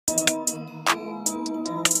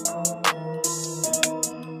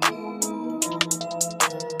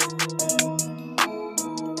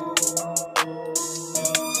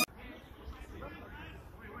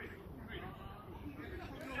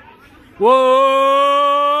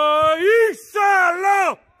Whoa!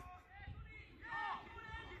 Isalo!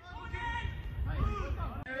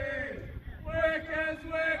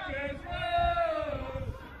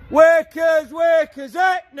 Workers, workers,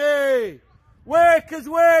 Hackney! Workers,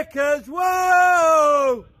 workers,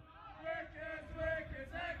 whoa!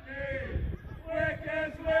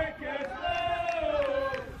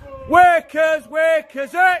 Workers,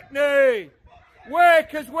 workers, Hackney!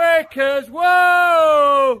 Workers, workers,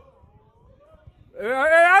 whoa!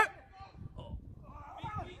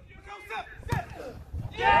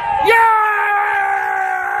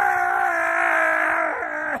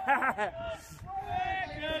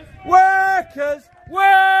 Workers,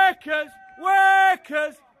 workers,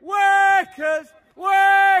 workers, workers,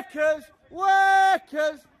 workers,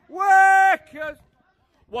 workers, workers.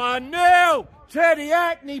 1-0 to the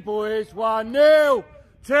Hackney boys, 1-0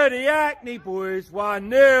 to the Hackney boys,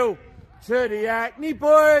 1-0 to the Hackney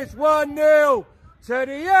boys, 1-0 to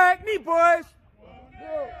the Hackney boys.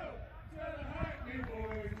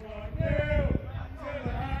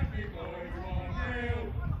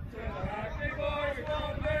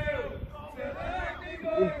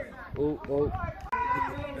 Oh.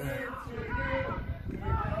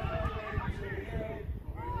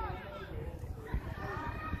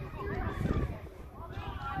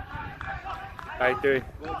 How you doing?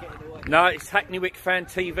 No, it's Hackney Wick Fan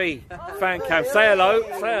TV, fan cam. Say hello,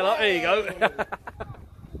 say hello. There you go.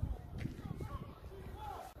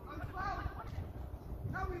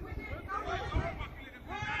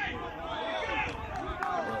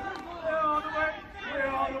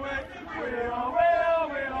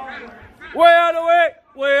 We are the Wick,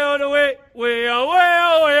 we are the Wick, we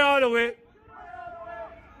are the Wick.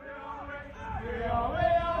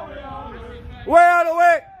 We are the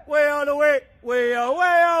Wick, we are the Wick, we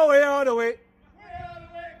are the Wick.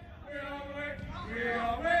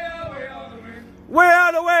 We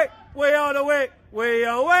are the Wick, we are the Wick, we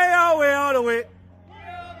are the Wick.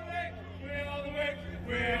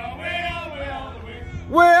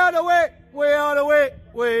 We are the Wick, we are the Wick,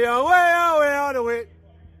 we are the Wick.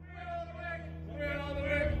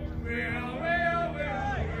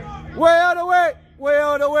 We are the Wick, we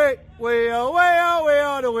are the Wick, we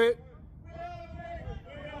are the Wick.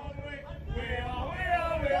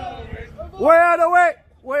 We are the Wick,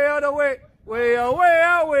 we are the Wick, we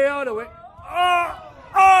are the Wick.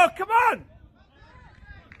 Oh, come on!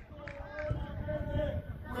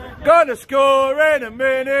 Gonna score in a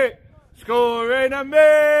minute, score in a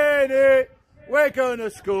minute. We're gonna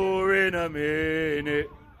score in a minute,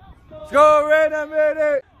 score in a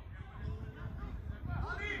minute.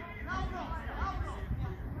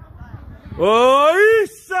 Oh,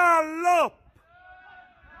 Isalo!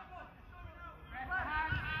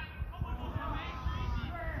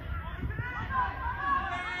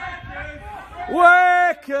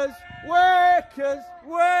 Workers, workers,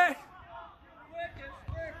 workers.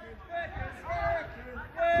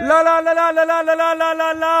 La la la la la la la la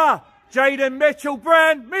la la. Jaden Mitchell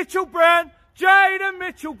Brown, Jaden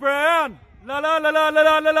Mitchell Brown. La la la la la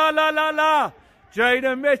la la la la la.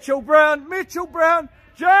 Jaden Mitchell Brown,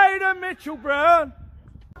 Jaden Mitchell Brown.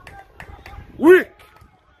 Wick.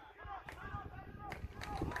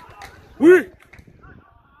 Wick.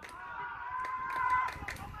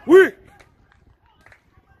 Wick.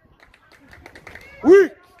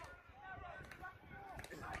 Wick.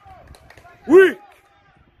 Wick.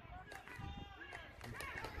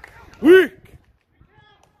 Wick.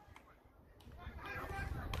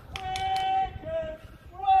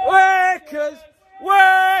 Workers,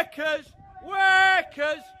 workers,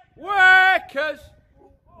 workers, workers.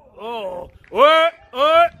 Oh.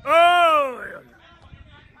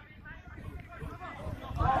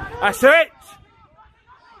 That's it.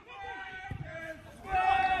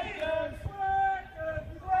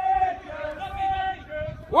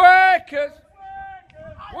 Workers,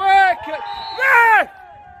 workers, yeah!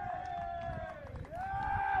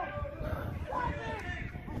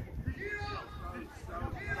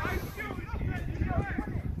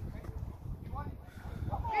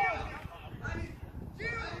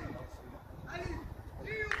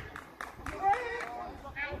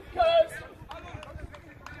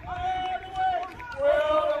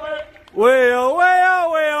 We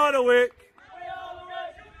are the Wick.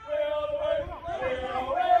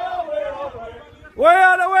 We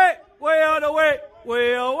are the Wick, we are the Wick,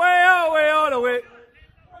 we are the Wick.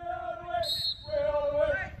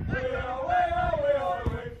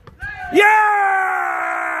 Yeah!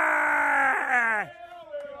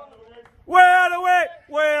 We are the Wick,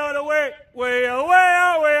 we are the Wick, we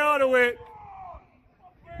are the Wick.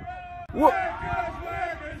 Workers,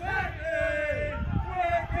 workers, Hackney!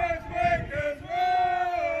 Workers, workers.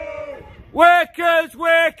 Wickers,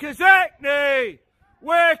 Wickers, Hackney!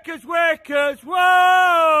 Wickers, Wickers,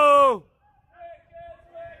 whoa!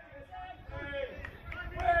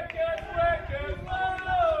 Wickers, Wickers,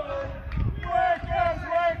 whoa! Wickers,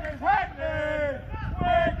 Wickers, Hackney!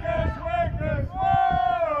 Wickers, Wickers,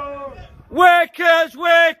 whoa! Wickers,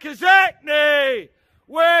 Wickers, Hackney!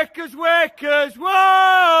 Wickers, Wickers,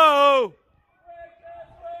 whoa!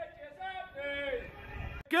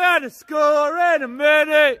 Gonna score in a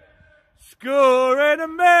minute! Score in a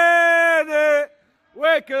minute!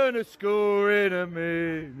 We're gonna score in a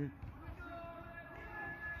minute!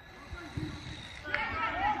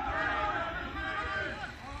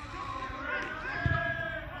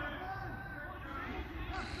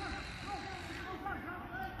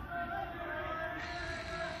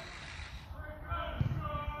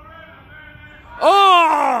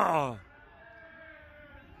 Oh!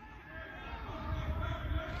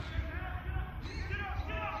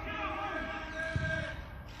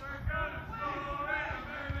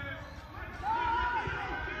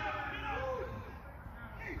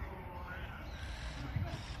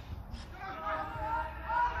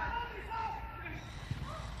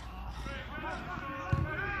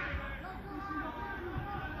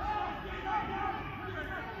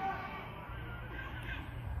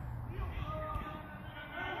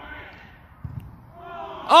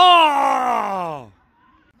 Oh!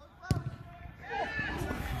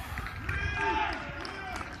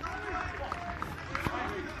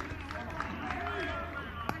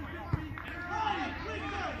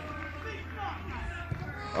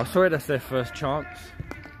 I swear that's their first chance.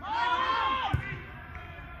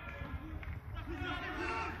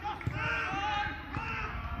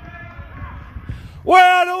 Way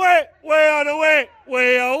on the way! Way on the way!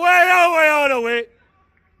 Way on the way!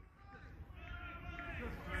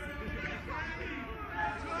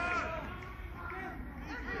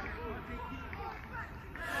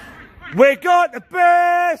 We got the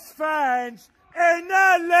best fans in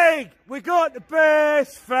the league. We got the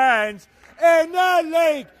best fans in the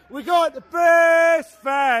league. We got the best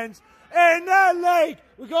fans in the league.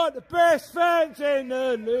 We got the best fans in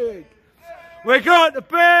the league. We got the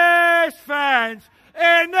best fans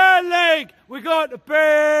in the league. We got the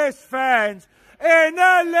best fans in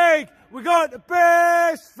the league. We got the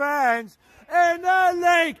best fans in the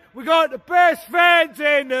league. We got the best fans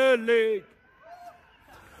in the league.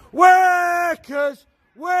 Workers,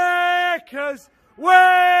 workers,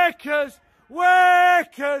 workers,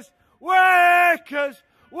 workers, workers,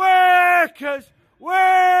 workers,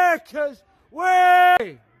 workers,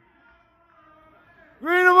 workers.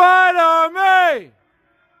 Green and white army!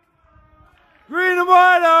 Green and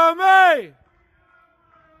white army!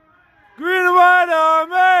 Green and white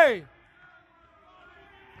army!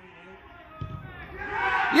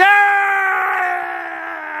 Yeah!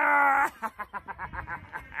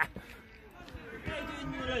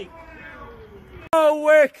 Oh,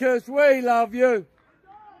 Wickers, we love you.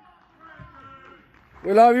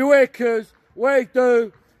 We love you, Wickers. We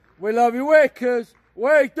do. We love you, Wickers.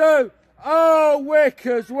 We do. Oh,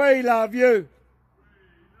 Wickers, we love you.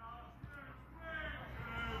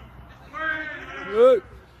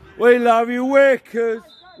 We love you, Wickers.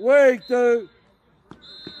 We do.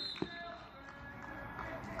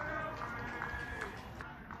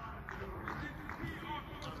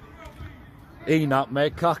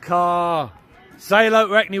 Nutmeg Kaka. Say hello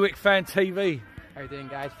to Hackney Wick Fan TV. How you doing,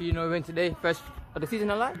 guys? You know, win today, first of the season,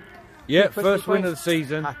 alive. Yeah, first win of the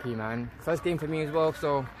season. Happy, man. First game for me as well,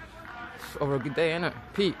 so it's over a good day, innit?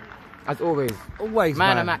 Pete, as always. Always,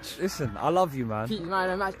 man. Man A match. Listen, I love you, man. Pete's man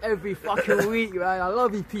a match every fucking week, man. I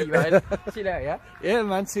love you, Pete, man. See you later, yeah? Yeah,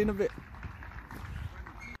 man. See you in a bit.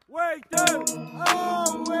 We do.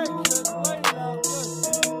 Oh, we